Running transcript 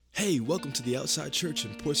Hey, welcome to the Outside Church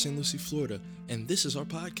in Port St. Lucie, Florida, and this is our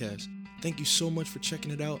podcast. Thank you so much for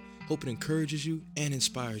checking it out. Hope it encourages you and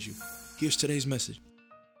inspires you. Here's today's message.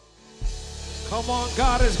 Come on,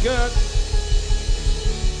 God is good.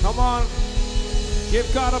 Come on, give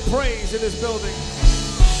God a praise in this building.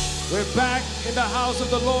 We're back in the house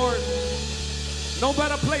of the Lord. No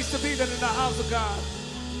better place to be than in the house of God.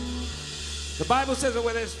 The Bible says that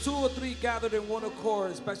when there's 2 or 3 gathered in one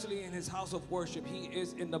accord, especially in his house of worship, he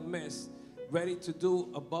is in the midst, ready to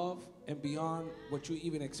do above and beyond what you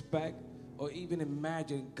even expect or even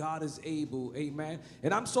imagine. God is able, amen.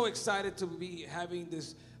 And I'm so excited to be having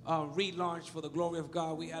this relaunch for the glory of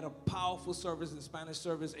God. We had a powerful service, the Spanish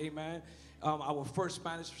service, amen. Our first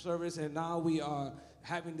Spanish service, and now we are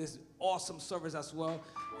having this awesome service as well.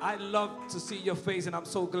 I love to see your face, and I'm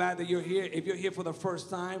so glad that you're here. If you're here for the first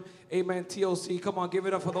time, amen, TOC, come on, give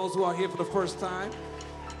it up for those who are here for the first time.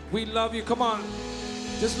 We love you. Come on,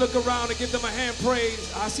 just look around and give them a hand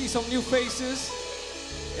praise. I see some new faces,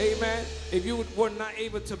 amen. If you were not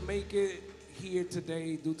able to make it here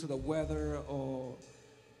today due to the weather or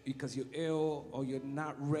because you're ill or you're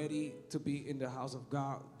not ready to be in the house of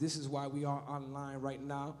God, this is why we are online right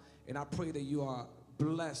now, and I pray that you are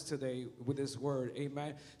blessed today with this word,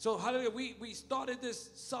 amen. So hallelujah, we started this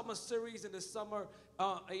summer series in the summer,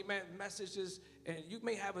 amen, messages, and you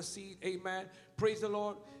may have a seat, amen, praise the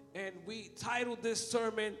Lord, and we titled this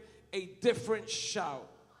sermon, A Different Shout.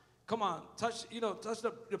 Come on, touch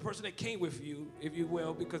the person that came with you, if you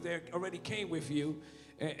will, because they already came with you,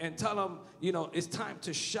 and tell them, it's time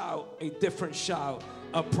to shout a different shout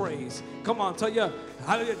of praise. Come on, tell you,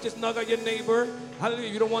 hallelujah, just nug on your neighbor. Hallelujah,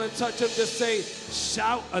 you don't want to touch them, just say,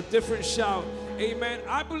 shout a different shout. Amen.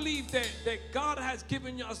 I believe that God has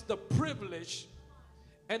given us the privilege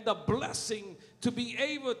and the blessing to be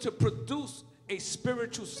able to produce a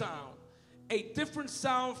spiritual sound, a different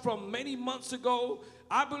sound from many months ago.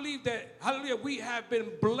 I believe that, hallelujah, we have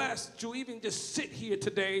been blessed to even just sit here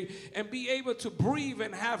today and be able to breathe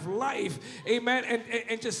and have life, amen,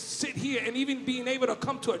 and just sit here and even being able to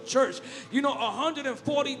come to a church.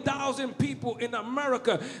 140,000 people in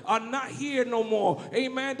America are not here no more,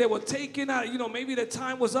 amen. They were taken out, maybe the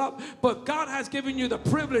time was up, but God has given you the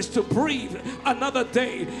privilege to breathe another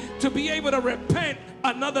day, to be able to repent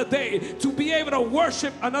another day, to be able to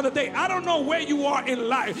worship another day. I don't know where you are in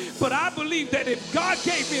life, but I believe that if God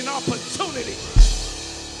gave me an opportunity,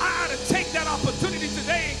 I ought to take that opportunity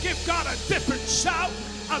today and give God a different shout,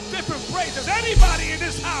 a different praise. Does anybody in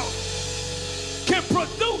this house can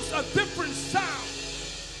produce a different sound,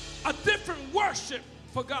 a different worship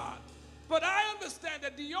for God? But I understand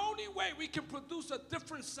that the only way we can produce a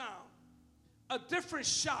different sound, a different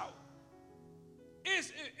shout,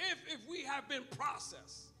 is if we have been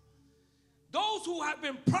processed. Those who have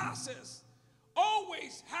been processed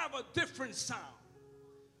always have a different sound,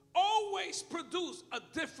 always produce a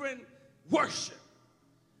different worship,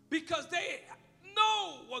 because they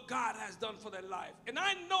know what God has done for their life. And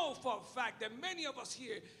I know for a fact that many of us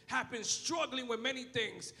here have been struggling with many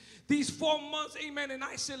things. These 4 months, amen, in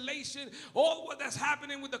isolation, all what that's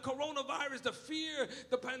happening with the coronavirus, the fear,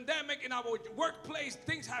 the pandemic in our workplace,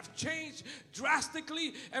 things have changed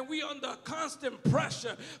drastically, and we are under constant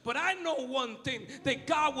pressure. But I know one thing, that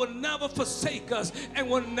God will never forsake us and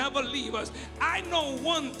will never leave us. I know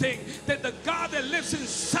one thing, that the God that lives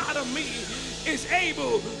inside of me is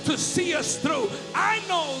able to see us through. I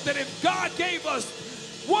know that if God gave us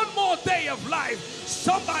one more day of life,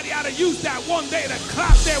 somebody ought to use that one day to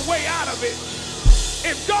clap their way out of it.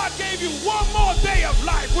 If God gave you one more day of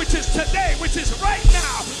life, which is today, which is right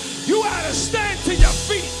now, you ought to stand to your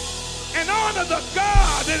feet and honor the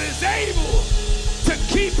God that is able to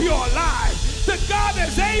keep you alive, the God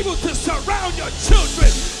that's able to surround your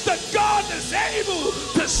children, the God that's able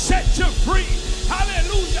to set you free.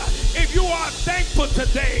 Hallelujah. If you are thankful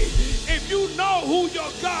today, if you know who your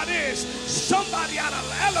God is, somebody ought to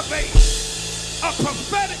elevate a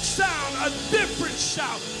prophetic sound, a different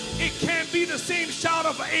shout. It can't be the same shout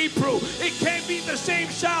of April. It can't be the same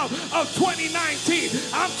shout of 2019.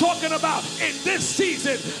 I'm talking about in this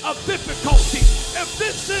season of difficulty. If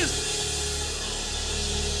this is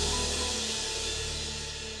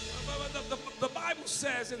the Bible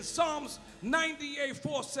says in Psalms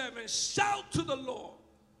 98:4-7, shout to the Lord,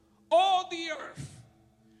 all the earth,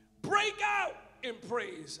 break out in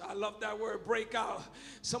praise. I love that word, break out.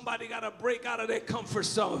 Somebody got to break out of their comfort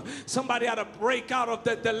zone. Somebody had to break out of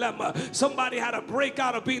the dilemma. Somebody had to break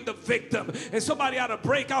out of being the victim. And somebody had to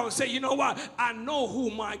break out and say, you know what? I know who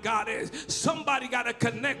my God is. Somebody got to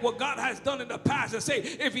connect what God has done in the past and say,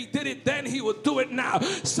 if he did it then, he will do it now.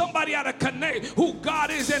 Somebody had to connect who God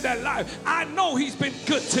is in their life. I know he's been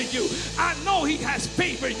good to you. has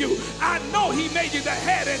favored you. I know he made you the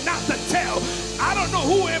head and not the tail. I don't know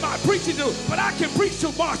who am I preaching to, but I can preach to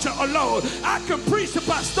Marsha alone. I can preach to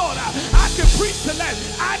Pastora. I can preach to that.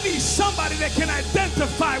 I need somebody that can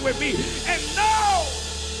identify with me and know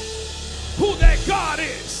who that God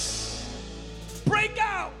is. Break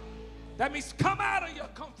out. That means come out of your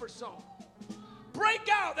comfort zone. Break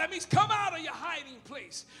out. That means come out of your hiding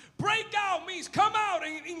place. Break out means come out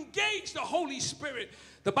and engage the Holy Spirit.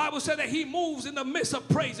 The Bible said that he moves in the midst of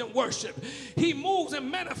praise and worship. He moves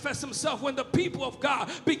and manifests himself when the people of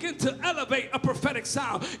God begin to elevate a prophetic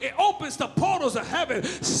sound. It opens the portals of heaven.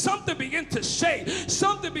 Something begins to shake.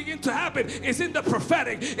 Something begins to happen. It's in the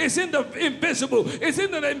prophetic. It's in the invisible. It's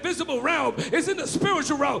in the invisible realm. It's in the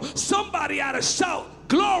spiritual realm. Somebody ought to shout,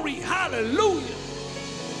 glory, hallelujah.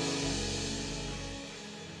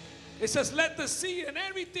 It says, let the sea and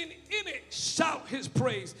everything in it shout his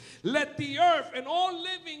praise. Let the earth and all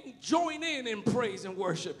living join in praise and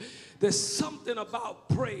worship. There's something about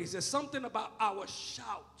praise. There's something about our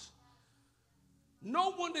shout.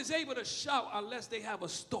 No one is able to shout unless they have a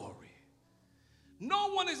story. No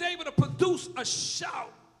one is able to produce a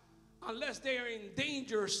shout unless they are in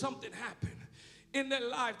danger or something happened in their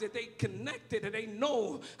life that they connected and they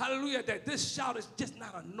know, hallelujah, that this shout is just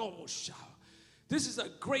not a normal shout. This is a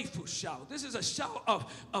grateful shout. This is a shout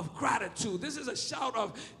of gratitude. This is a shout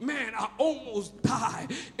of, man, I almost died.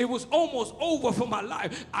 It was almost over for my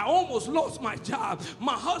life. I almost lost my job.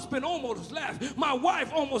 My husband almost left. My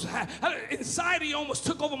wife almost had, anxiety almost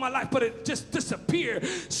took over my life, but it just disappeared.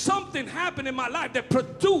 Something happened in my life that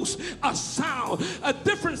produced a sound, a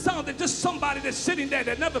different sound than just somebody that's sitting there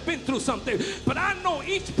that never been through something. But I know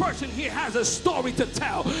each person here has a story to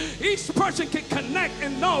tell. Each person can connect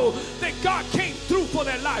and know that God came through for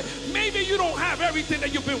their life. Maybe you don't have everything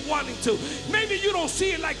that you've been wanting to. Maybe you don't see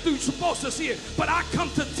it like you're supposed to see it. But I come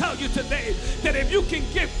to tell you today that if you can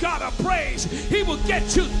give God a praise, he will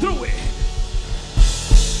get you through it.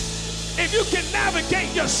 If you can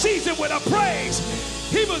navigate your season with a praise,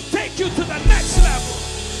 he will take you to the next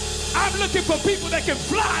level. I'm looking for people that can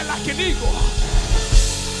fly like an eagle.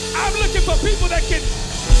 I'm looking for people that can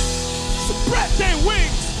spread their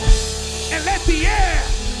wings and let the air,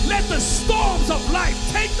 let the storms of life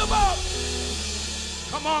take them up.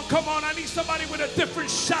 Come on. I need somebody with a different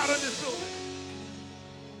shout in this building.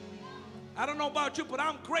 I don't know about you, but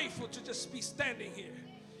I'm grateful to just be standing here.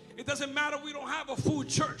 It doesn't matter we don't have a full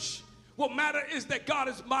church. What matters is that God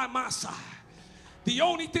is by my side. The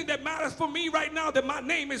only thing that matters for me right now, that my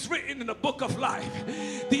name is written in the book of life.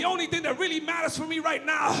 The only thing that really matters for me right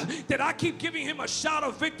now, that I keep giving him a shout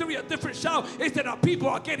of victory, a different shout, is that our people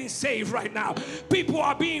are getting saved right now. People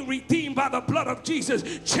are being redeemed by the blood of Jesus.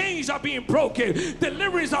 Chains are being broken.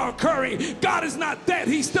 Deliverance are occurring. God is not dead.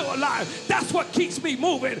 He's still alive. That's what keeps me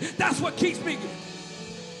moving. That's what keeps me.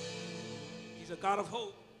 He's a God of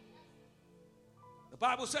hope. The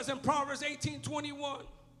Bible says in Proverbs 18:21,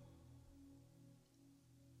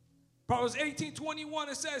 Proverbs 18:21,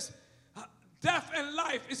 it says, death and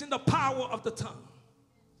life is in the power of the tongue.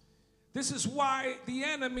 This is why the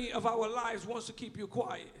enemy of our lives wants to keep you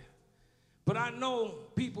quiet. But I know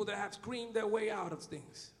people that have screamed their way out of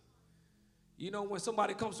things. You know, when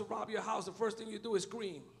somebody comes to rob your house, the first thing you do is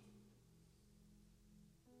scream.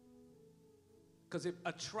 Because it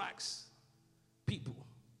attracts people.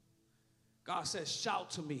 God says, shout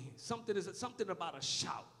to me. Something about a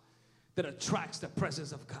shout that attracts the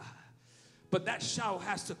presence of God. But that shout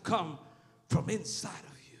has to come from inside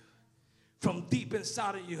of you, from deep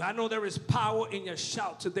inside of you. I know there is power in your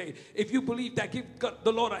shout today. If you believe that, give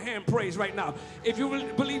the Lord a hand praise right now. If you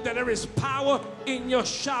really believe that there is power in your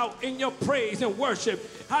shout, in your praise and worship,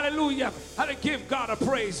 hallelujah, how to give God a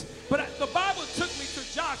praise. But the Bible took me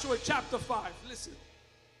to Joshua chapter 5. Listen.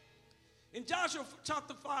 In Joshua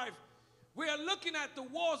chapter 5, we are looking at the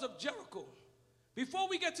walls of Jericho. Before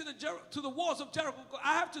we get to the walls of Jericho,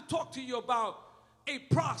 I have to talk to you about a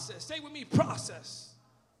process. Say with me, process.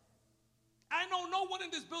 I know no one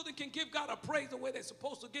in this building can give God a praise the way they're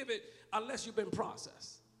supposed to give it unless you've been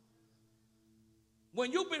processed.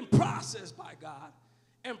 When you've been processed by God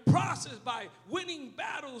and processed by winning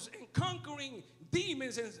battles and conquering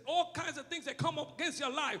demons and all kinds of things that come up against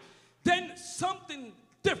your life, then something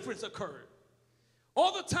different occurred.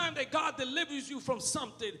 All the time that God delivers you from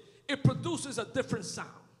something, it produces a different sound.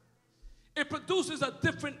 It produces a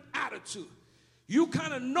different attitude. You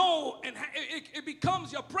kind of know, and it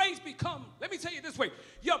becomes, your praise become, let me tell you this way,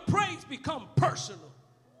 your praise become personal.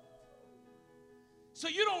 So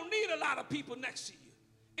you don't need a lot of people next to you.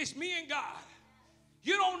 It's me and God.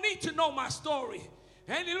 You don't need to know my story.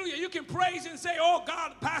 Hallelujah. You can praise and say, oh,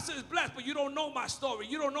 God, pastor is blessed, but you don't know my story.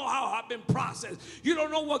 You don't know how I've been processed. You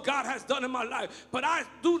don't know what God has done in my life. But I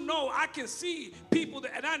do know, I can see people,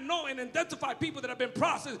 and I know and identify people that have been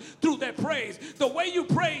processed through their praise. The way you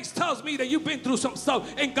praise tells me that you've been through some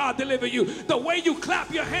stuff and God delivered you. The way you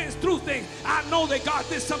clap your hands through things, I know that God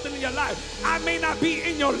did something in your life. I may not be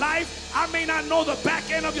in your life. I may not know the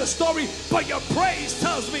back end of your story, but your praise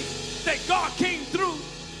tells me that God came through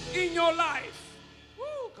in your life.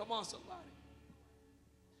 Come on, somebody.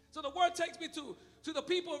 So the word takes me to the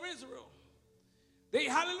people of Israel. They,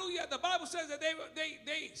 hallelujah, the Bible says that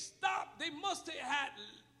they stopped. They must have had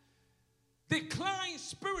declined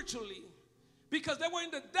spiritually because they were in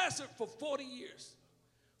the desert for 40 years.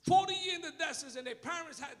 40 years in the desert, and their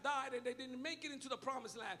parents had died and they didn't make it into the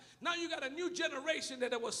promised land. Now you got a new generation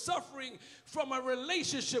that was suffering from a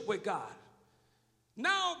relationship with God.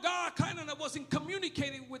 Now God kind of wasn't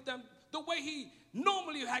communicating with them the way he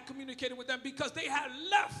normally had communicated with them because they had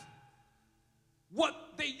left what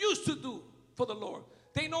they used to do for the Lord.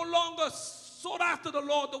 They no longer sought after the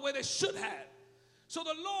Lord the way they should have. So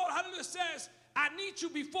the Lord, hallelujah, says, I need you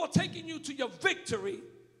before taking you to your victory.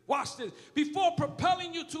 Watch this. Before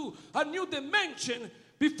propelling you to a new dimension,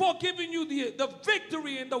 before giving you the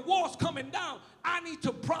victory and the walls coming down, I need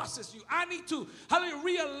to process you. I need to,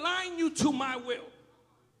 hallelujah, realign you to my will.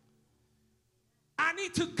 I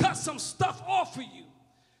need to cut some stuff off for you.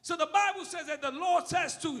 So the Bible says that the Lord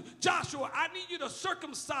says to Joshua, I need you to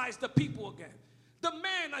circumcise the people again. The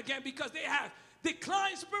man again, because they have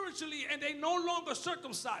declined spiritually and they no longer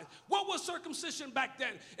circumcised. What was circumcision back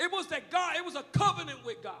then? It was that God, it was a covenant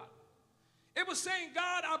with God. It was saying,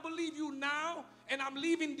 God, I believe you now, and I'm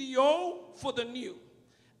leaving the old for the new.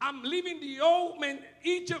 I'm leaving the old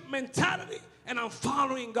Egypt mentality, and I'm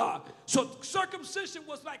following God. So circumcision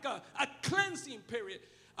was like a cleansing period,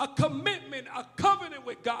 a commitment, a covenant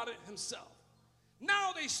with God himself.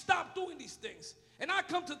 Now they stopped doing these things. And I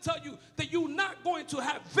come to tell you that you're not going to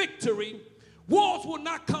have victory. Walls will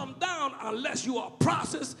not come down unless you are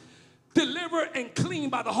processed, delivered, and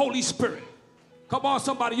cleaned by the Holy Spirit. Come on,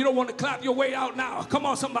 somebody. You don't want to clap your way out now. Come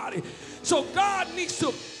on, somebody. So God needs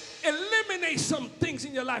to eliminate some things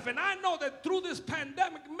in your life. And I know that through this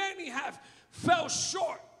pandemic, many have fell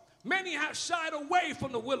short. Many have shied away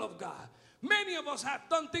from the will of God. Many of us have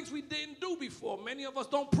done things we didn't do before. Many of us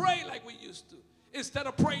don't pray like we used to. Instead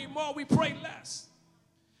of praying more, we pray less.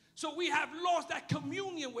 So we have lost that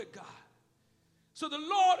communion with God. So the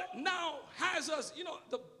Lord now has us, you know,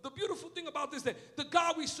 the beautiful thing about this, that the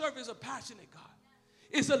God we serve is a passionate God.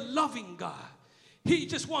 Is a loving God. He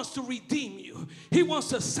just wants to redeem you. He wants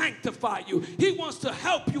to sanctify you. He wants to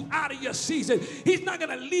help you out of your season. He's not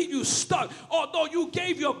going to leave you stuck. Although you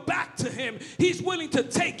gave your back to him, he's willing to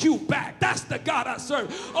take you back. That's the God I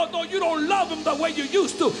serve. Although you don't love him the way you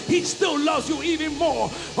used to, he still loves you even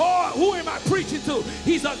more. Oh, who am I preaching to?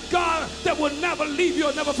 He's a God that will never leave you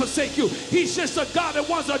or never forsake you. He's just a God that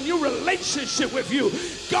wants a new relationship with you.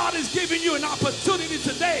 God is giving you an opportunity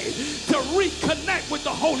today to reconnect with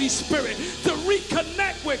the Holy Spirit, to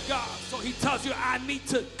reconnect with God. So he tells you, I need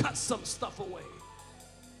to cut some stuff away.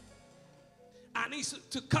 I need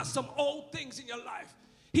to cut some old things in your life.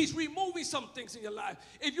 He's removing some things in your life.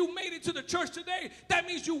 If you made it to the church today, that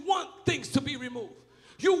means you want things to be removed.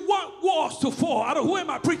 You want walls to fall. Who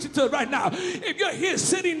am I preaching to right now? If you're here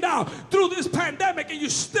sitting down through this pandemic and you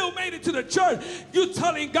still made it to the church, you're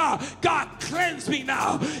telling God, God, cleanse me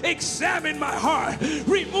now. Examine my heart.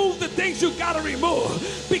 Remove the things you got to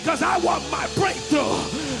remove because I want my breakthrough.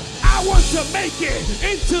 I want to make it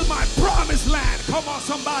into my promised land. Come on,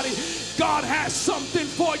 somebody. God has something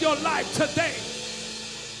for your life today.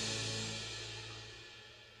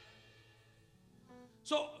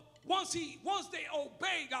 So, once they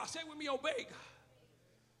obey God, say with me, obey God.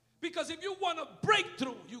 Because if you want a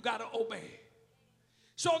breakthrough, you got to obey.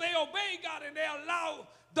 So they obey God and they allow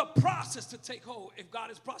the process to take hold. If God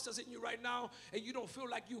is processing you right now and you don't feel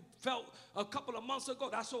like you felt a couple of months ago,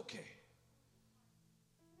 that's okay.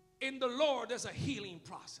 In the Lord, there's a healing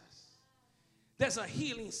process. There's a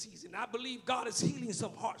healing season. I believe God is healing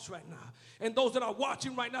some hearts right now. And those that are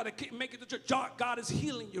watching right now that can't make it to church, God is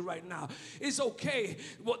healing you right now. It's okay.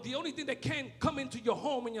 Well, the only thing that can come into your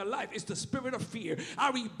home in your life is the spirit of fear. I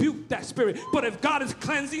rebuke that spirit. But if God is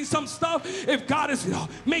cleansing some stuff, if God is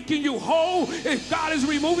making you whole, if God is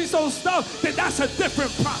removing some stuff, then that's a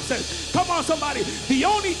different process. Come on, somebody. The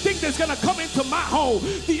only thing that's going to come into my home,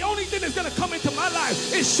 the only thing that's going to come into my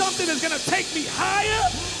life is something that's going to take me higher,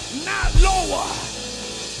 not lower.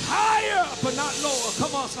 Higher, but not lower.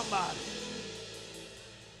 Come on, somebody.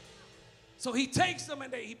 So he takes them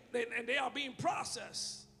and they are being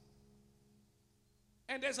processed.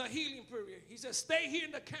 and there's a healing period. He said, stay here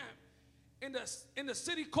in the camp, in the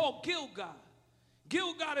city called Gilgal.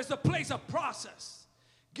 Gilgal is the place of process.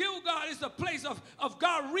 Gilgal is the place of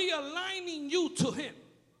God realigning you to him.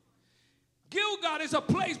 Gilgal is a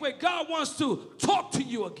place where God wants to talk to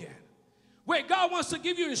you again, where God wants to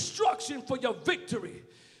give you instruction for your victory.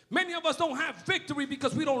 Many of us don't have victory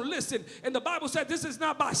because we don't listen. And the Bible said this is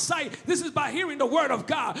not by sight. This is by hearing the word of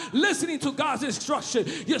God, listening to God's instruction.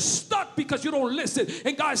 You're stuck because you don't listen.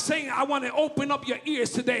 And God's saying, I want to open up your ears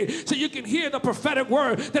today so you can hear the prophetic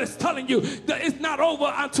word that is telling you that it's not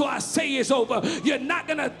over until I say it's over. You're not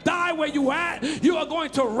going to die where you at. You are going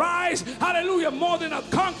to rise, hallelujah, more than a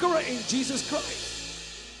conqueror in Jesus Christ.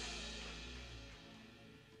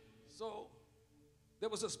 So there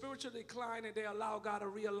was a spiritual decline, and they allowed God to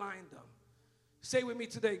realign them. Say with me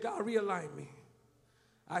today, God, realign me.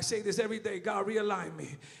 I say this every day, God, realign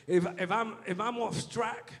me. If I'm off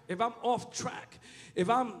track, if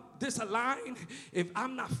I'm disaligned, if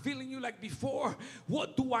I'm not feeling you like before,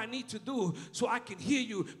 what do I need to do so I can hear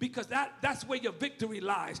you? Because that's where your victory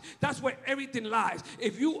lies. That's where everything lies.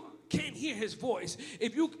 If you can't hear his voice,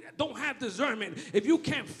 if you don't have discernment, if you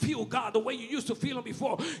can't feel God the way you used to feel him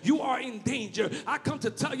before, you are in danger. I come to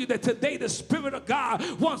tell you that today the Spirit of God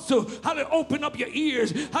wants to open up your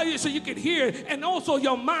ears so you can hear, and also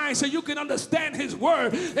your mind so you can understand his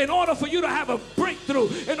word. In order for you to have a breakthrough,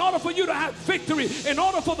 in order for you to have victory, in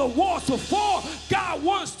order for the walls to fall, God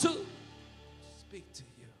wants to speak to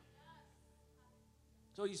you.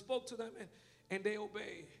 So he spoke to them, and they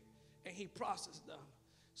obeyed, and he processed them.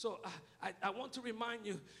 So I want to remind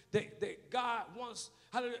you that God wants,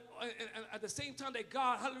 hallelujah, and at the same time that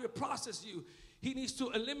God, hallelujah, processes you, he needs to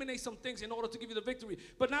eliminate some things in order to give you the victory.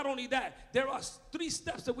 But not only that, there are 3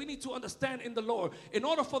 steps that we need to understand in the Lord. In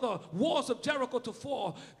order for the walls of Jericho to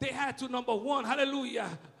fall, they had to, number 1, hallelujah,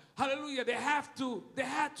 hallelujah, they had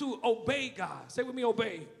to obey God. Say with me,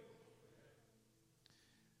 obey.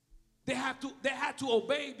 They had to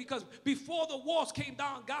obey, because before the walls came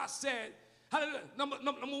down, God said, hallelujah. Number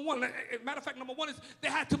 1, matter of fact, number 1 is they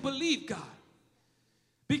had to believe God.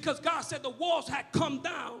 Because God said the walls had come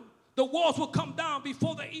down. The walls will come down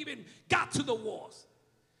before they even got to the walls.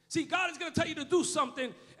 See, God is going to tell you to do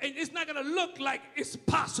something, and it's not going to look like it's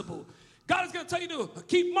possible. God is going to tell you to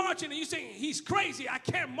keep marching, and you're saying, he's crazy, I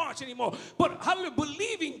can't march anymore. But hallelujah,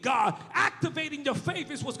 believing God, activating your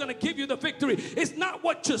faith is what's going to give you the victory. It's not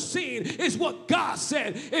what you're seeing, it's what God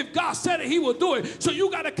said. If God said it, he will do it. So you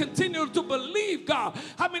got to continue to believe God.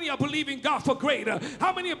 How many are believing God for greater?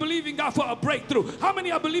 How many are believing God for a breakthrough? How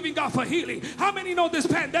many are believing God for healing? How many know this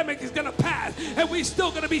pandemic is going to pass, and we're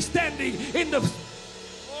still going to be standing in the...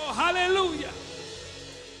 Oh, hallelujah.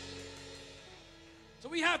 So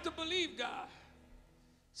we have to believe God.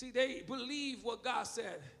 See, they believe what God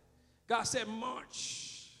said. God said,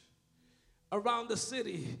 march around the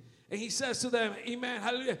city. And he says to them, amen,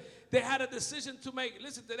 hallelujah. They had a decision to make.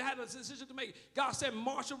 Listen, they had a decision to make. God said,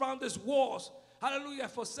 march around this walls. Hallelujah,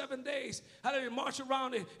 for 7 days. Hallelujah, march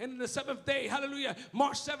around it. And in the 7th day, hallelujah,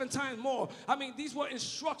 march 7 times more. I mean, these were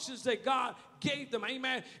instructions that God gave them,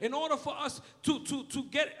 amen. In order for us to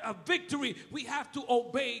get a victory, we have to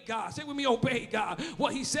obey God. Say with me, obey God.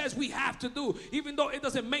 What he says we have to do. Even though it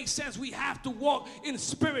doesn't make sense, we have to walk in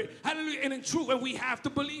spirit, hallelujah, and in truth, and we have to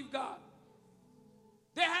believe God.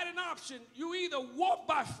 They had an option. You either walk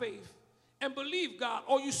by faith and believe God,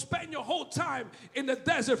 or you spend your whole time in the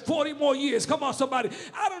desert 40 more years. Come on, somebody.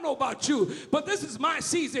 I don't know about you, but this is my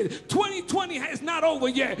season. 2020 is not over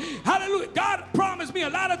yet. Hallelujah. God promised me a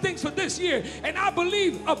lot of things for this year, and I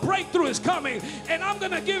believe a breakthrough is coming, and I'm going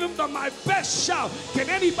to give him my best shout. Can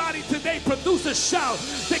anybody today produce a shout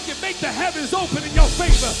that can make the heavens open in your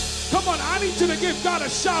favor? Come on, I need you to give God a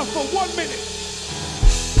shout for 1 minute.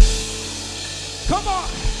 Come on.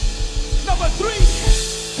 Number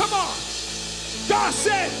 3. Come on. God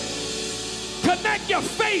said, connect your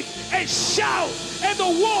faith and shout, and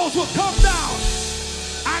the walls will come down.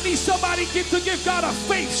 I need somebody to give God a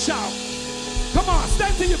faith shout. Come on,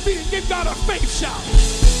 stand to your feet and give God a faith shout.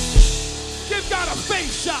 Give God a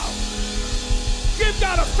faith shout. Give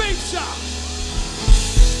God a faith shout.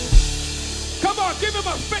 Come on, give him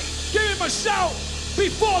a faith. Give him a shout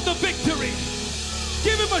before the victory.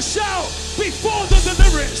 Give him a shout before the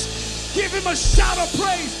deliverance. Give him a shout of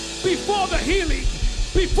praise before the healing,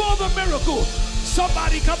 before the miracle.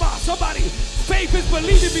 Somebody, come on, somebody. Faith is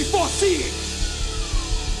believing before seeing.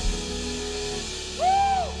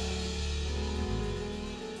 Woo!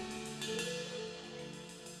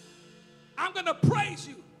 I'm going to praise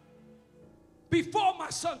you before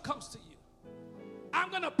my son comes to you.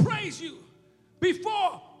 I'm going to praise you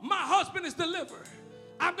before my husband is delivered.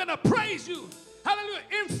 I'm going to praise you hallelujah,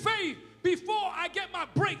 in faith before I get my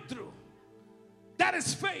breakthrough. That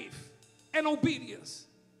is faith and obedience.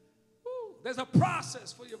 Woo. There's a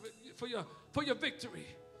process for your victory.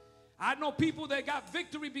 I know people that got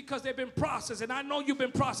victory because they've been processed, and I know you've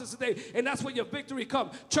been processed today, and that's where your victory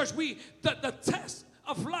comes. Church, the test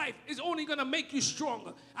of life is only going to make you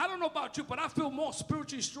stronger. I don't know about you, but I feel more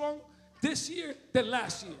spiritually strong this year than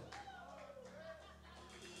last year.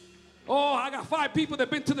 Oh, I got 5 people that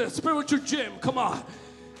have been to the spiritual gym. Come on.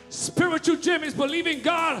 Spiritual gym is believing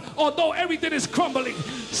God although everything is crumbling.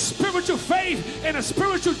 Spiritual faith in a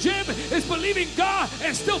spiritual gym is believing God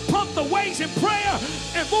and still pump the weights in prayer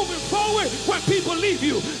and moving forward when people leave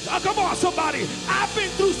you. Oh, come on, somebody. I've been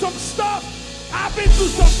through some stuff. I've been through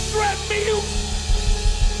some treadmills.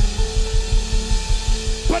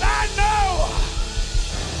 But I know.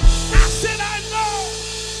 I said I know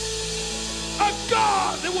a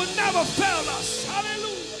God that will never fail us. Hallelujah.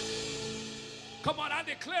 Come on, I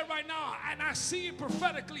declare right now, and I see it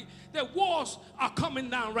prophetically, that walls are coming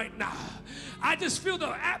down right now. I just feel the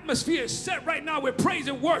atmosphere is set right now with praise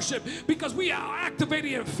and worship because we are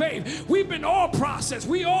activated in faith. We've been all processed.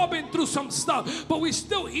 We all been through some stuff, but we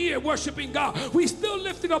still here worshiping God. We still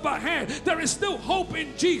lifting up our hand. There is still hope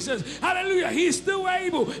in Jesus. Hallelujah. He's still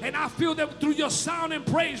able. And I feel that through your sound and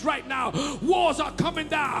praise right now, walls are coming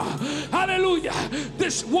down. Hallelujah.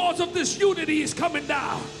 This walls of disunity is coming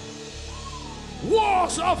down.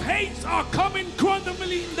 Walls of hate are coming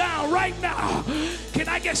crumbling down right now. Can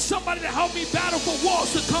I get somebody to help me battle for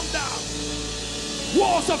walls to come down?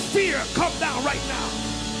 Walls of fear come down right now.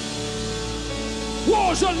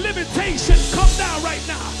 Walls of limitation come down right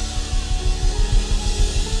now.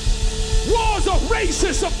 Walls of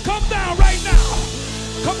racism come down right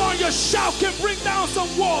now. Come on, your shout can bring down some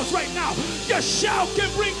walls right now. Your shout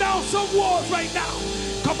can bring down some walls right now.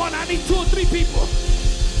 Come on, I need 2 or 3 people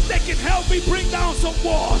that can help me bring down some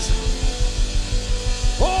walls.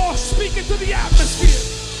 Oh, speak it to the atmosphere.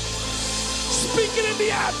 Speak it in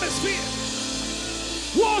the atmosphere.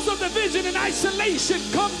 Walls of division and isolation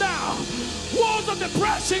come down. Walls of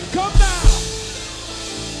depression come down.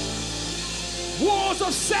 Walls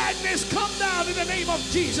of sadness come down in the name of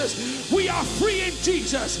Jesus. We are free in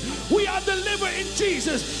Jesus. We are delivered in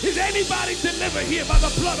Jesus. Is anybody delivered here by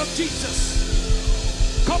the blood of Jesus?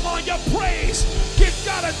 Come on, your praise. Give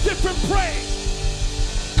God a different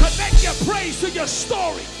praise. Connect your praise to your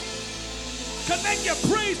story. Connect your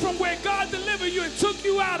praise from where God delivered you and took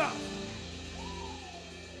you out of.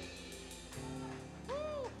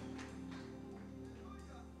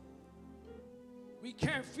 We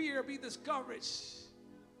can't fear or be discouraged.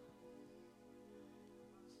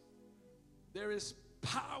 There is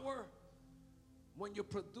power when you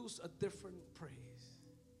produce a different praise.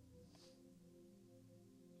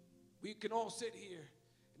 We can all sit here,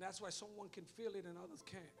 and that's why someone can feel it and others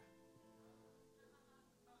can't.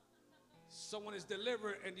 Someone is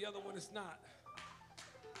delivered and the other one is not.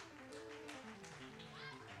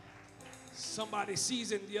 Somebody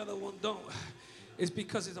sees it and the other one don't. It's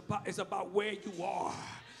because it's about where you are.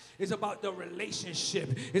 It's about the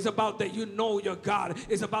relationship. It's about that you know your God.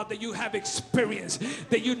 It's about that you have experience,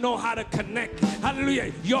 that you know how to connect.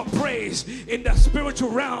 Hallelujah. Your praise in the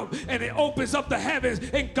spiritual realm, and it opens up the heavens,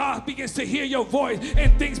 and God begins to hear your voice,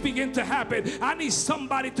 and things begin to happen. I need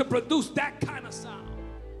somebody to produce that kind of sound.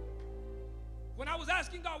 When I was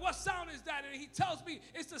asking God, what sound is that? And he tells me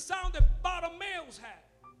it's the sound that Bartimaeus had.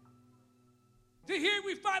 Here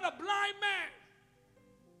we find a blind man.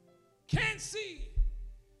 Can't see.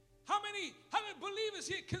 How many believers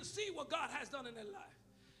here can see what God has done in their life?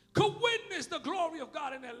 Could witness the glory of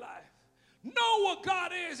God in their life? Know what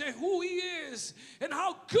God is and who he is and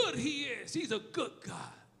how good he is. He's a good God.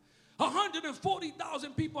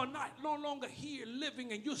 140,000 people are no longer here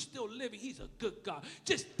living, and you're still living. He's a good God.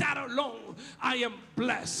 Just that alone, I am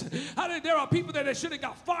blessed. There are people that should have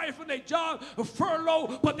got fired from their job,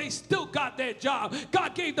 furloughed, but they still got their job.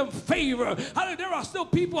 God gave them favor. There are still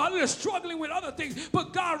people that are struggling with other things,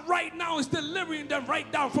 but God right now is delivering them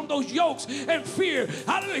right down from those yokes and fear.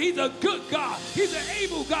 He's a good God. He's an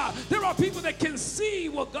able God. There are people that can see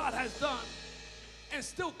what God has done and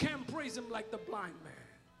still can't praise him like the blind man.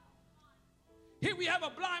 Here we have a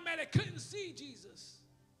blind man that couldn't see Jesus.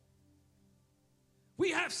 We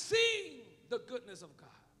have seen the goodness of God.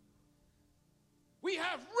 We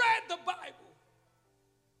have read the Bible.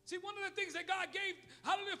 See, one of the things that God gave,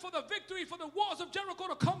 hallelujah, for the victory, for the walls of Jericho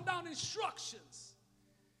to come down, instructions.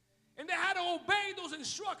 And they had to obey those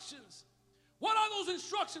instructions. What are those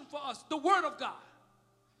instructions for us? The Word of God.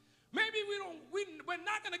 Maybe we're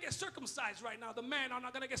not going to get circumcised right now. The men are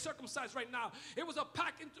not going to get circumcised right now. It was a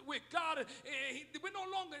pact with God. We're no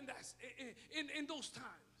longer in that in those times.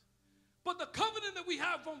 But the covenant that we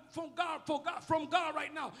have from God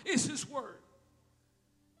right now is His word.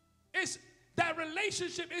 It's that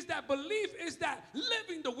relationship, is that belief, is that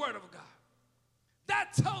living the word of God.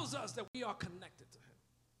 That tells us that we are connected to Him.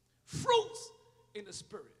 Fruits in the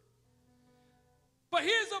Spirit. But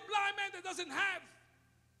here's a blind man that doesn't have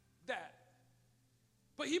that.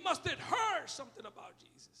 But he must have heard something about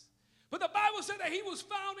Jesus. But the Bible said that he was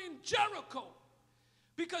found in Jericho.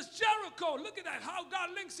 Because Jericho, look at that, how God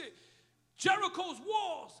links it. Jericho's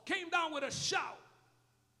walls came down with a shout.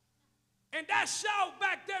 And that shout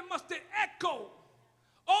back then must have echoed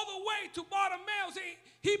all the way to Bartimaeus.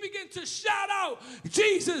 He began to shout out,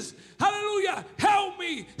 Jesus, hallelujah, help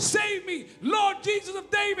me, save me, Lord Jesus of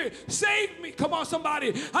David, save me. Come on,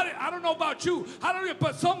 somebody. I don't know about you, hallelujah,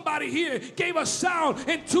 but somebody here gave a sound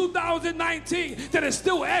in 2019 that is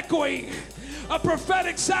still echoing. A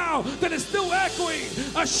prophetic sound that is still echoing.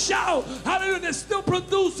 A shout, hallelujah, that's still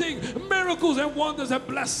producing miracles and wonders and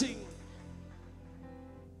blessings.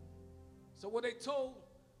 So when they told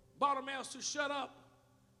Bartimaeus to shut up,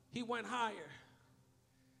 he went higher.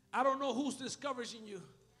 I don't know who's discouraging you.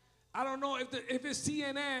 I don't know if it's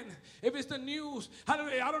CNN, if it's the news. I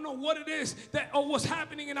don't know what it is or what's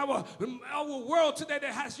happening in our world today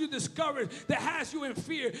that has you discouraged, that has you in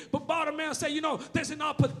fear. But Bartimaeus said, there's an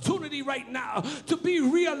opportunity right now to be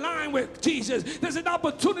realigned with Jesus. There's an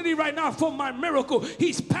opportunity right now for my miracle.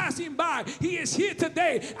 He's passing by. He is here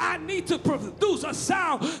today. I need to produce a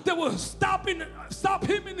sound that will stop him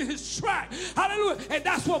in his track. Hallelujah. And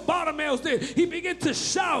that's what Bartimaeus did. He began to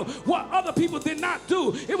shout what other people did not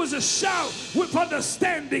do. It was a shout with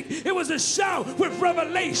understanding. It was a shout with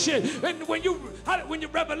revelation. And when your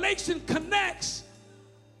revelation connects,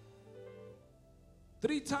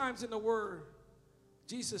 3 times in the word,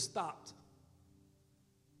 Jesus stopped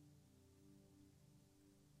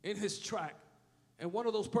in his track. And one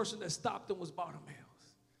of those persons that stopped him was Bartimaeus.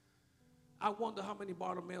 I wonder how many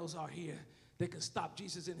Bartimaeus are here that can stop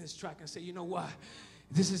Jesus in his track and say, you know what?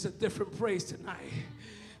 This is a different praise tonight.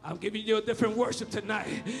 I'm giving you a different worship tonight.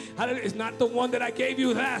 Hallelujah. It's not the one that I gave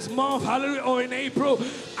you last month, hallelujah, or in April.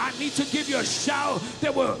 I need to give you a shout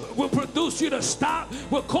that will produce you to stop,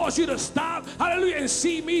 will cause you to stop, hallelujah, and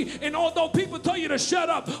see me. And although people tell you to shut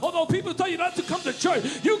up, although people tell you not to come to church,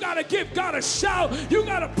 you got to give God a shout. You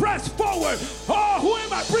got to press forward. Oh, who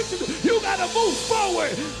am I preaching to? You got to move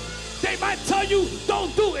forward. They might tell you,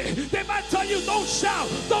 don't do it. They might tell you, don't shout.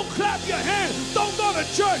 Don't clap your hands. Don't go to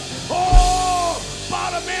church. Oh,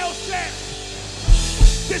 Bartimaeus said,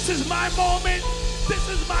 this is my moment. This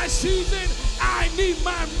is my season. I need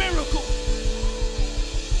my miracle.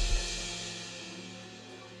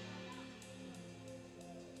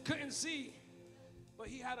 Couldn't see, but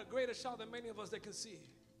he had a greater shout than many of us that can see.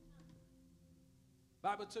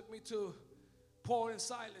 Bible took me to Paul and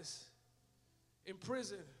Silas in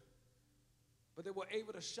prison. But they were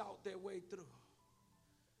able to shout their way through.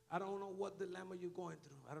 I don't know what dilemma you're going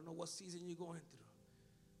through. I don't know what season you're going through.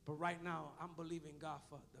 But right now, I'm believing God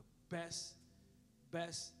for the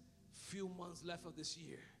best few months left of this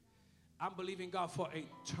year. I'm believing God for a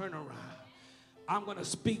turnaround. I'm going to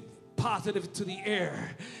speak positive to the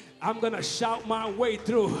air. I'm going to shout my way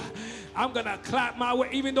through. I'm going to clap my way,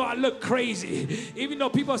 even though I look crazy. Even though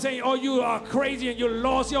people are saying, oh, you are crazy and you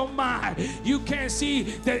lost your mind. You can't see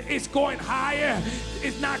that it's going higher.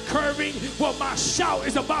 It's not curving. Well, my shout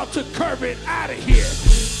is about to curve it out of here.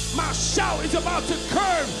 My shout is about to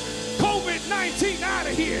curve COVID-19 out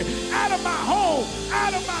of here, out of my home,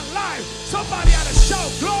 out of my life. Somebody ought to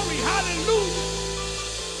shout glory, hallelujah.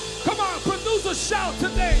 Come on, produce a shout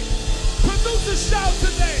today. Produce a shout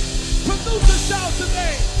today. Produce a shout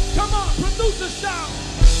today. Come on, produce a shout.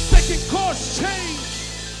 They can cause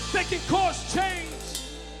change. They can cause change.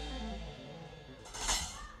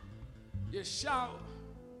 Your shout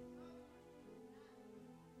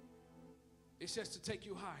is just to take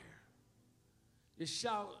you higher. Your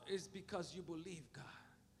shout is because you believe God.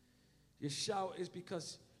 Your shout is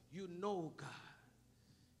because you know God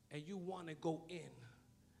and you want to go in.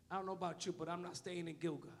 I don't know about you, but I'm not staying in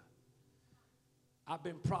Gilgal. I've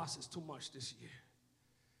been processed too much this year.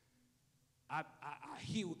 I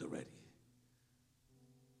healed already.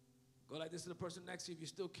 Go like this to the person next to you if you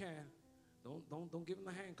still can. Don't give him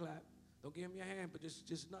a hand clap. Don't give him your hand, but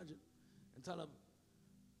just nudge him and tell him,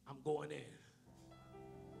 I'm going in.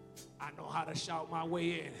 I know how to shout my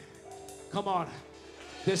way in. Come on.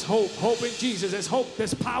 There's hope in Jesus. There's hope.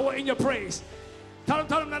 There's power in your praise. Tell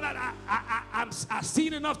him that I've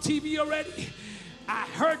seen enough TV already. I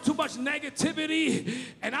heard too much negativity,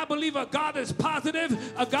 and I believe a God that's positive,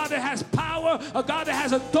 a God that has power, a God that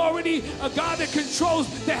has authority, a God that controls,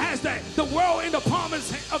 that has the world in the palm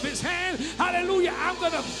of his hand. Hallelujah. I'm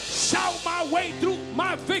going to shout my way through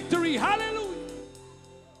my victory. Hallelujah.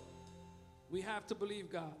 We have to believe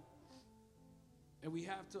God, and we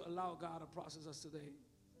have to allow God to process us today.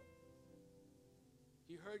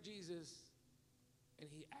 He heard Jesus, and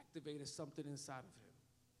he activated something inside of him.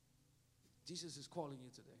 Jesus is calling you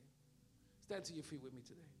today. Stand to your feet with me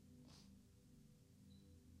today.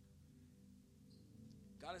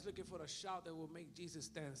 God is looking for a shout that will make Jesus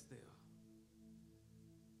stand still.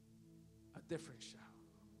 A different shout.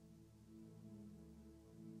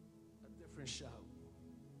 A different shout.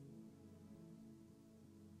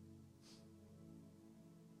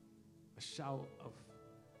 A shout of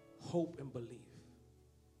hope and belief.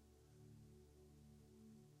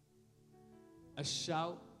 A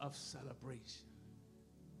shout of celebration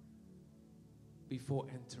before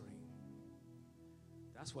entering.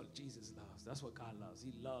 That's what Jesus loves. That's what God loves.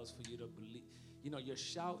 He loves for you to believe. You know, your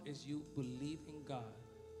shout is you believe in God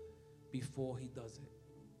before he does it.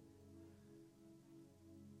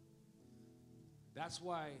 That's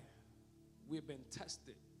why we've been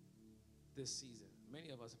tested this season. Many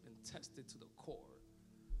of us have been tested to the core.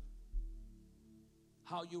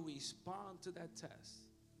 How you respond to that test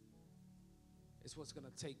is what's going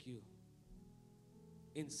to take you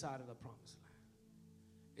inside of the promised land.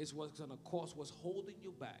 It's what's going to cause what's holding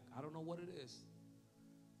you back. I don't know what it is.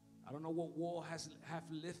 I don't know what wall have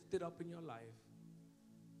lifted up in your life.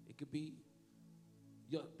 It could be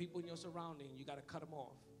your people in your surrounding. You got to cut them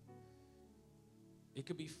off. It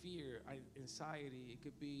could be fear, anxiety. It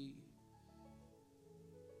could be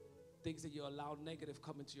things that you allow negative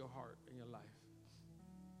come into your heart and your life.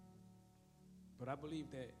 But I believe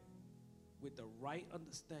that with the right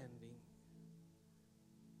understanding,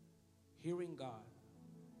 hearing God,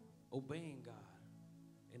 obeying God,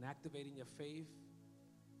 and activating your faith,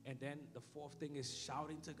 and then the fourth thing is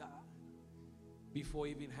shouting to God before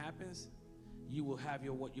it even happens, you will have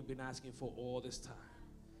what you've been asking for all this time.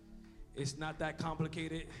 It's not that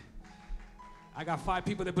complicated. I got 5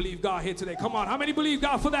 people that believe God here today. Come on, how many believe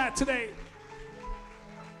God for that today?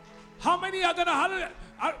 How many are gonna?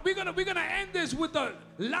 We're gonna end this with the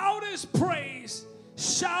loudest praise,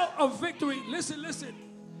 shout of victory. Listen.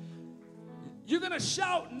 You're gonna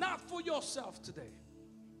shout not for yourself today.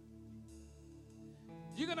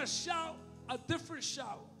 You're gonna shout a different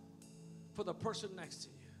shout for the person next to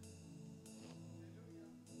you.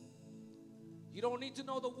 You don't need to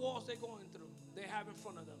know the walls they're going through, they have in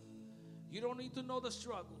front of them. You don't need to know the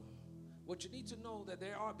struggle. What you need to know that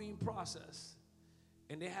they are being processed,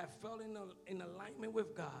 and they have fell in alignment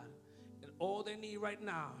with God. And all they need right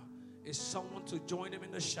now is someone to join them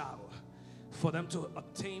in the shower for them to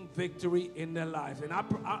obtain victory in their life. And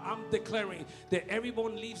I'm declaring that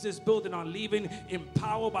everyone leaves this building are leaving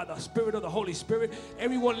empowered by the Spirit of the Holy Spirit.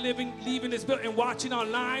 Everyone leaving this building and watching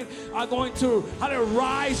online are going to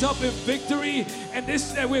rise up in victory. And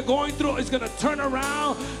this that we're going through is going to turn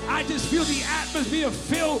around. I just feel the atmosphere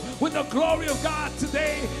filled with the glory of God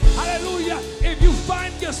today. Hallelujah. If you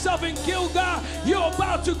find yourself in Gilgal, you're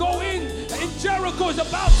about to go in, and Jericho is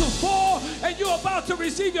about to fall, and you're about to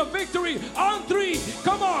receive your victory. On 3,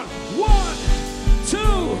 come on. 1, 2,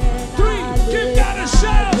 3.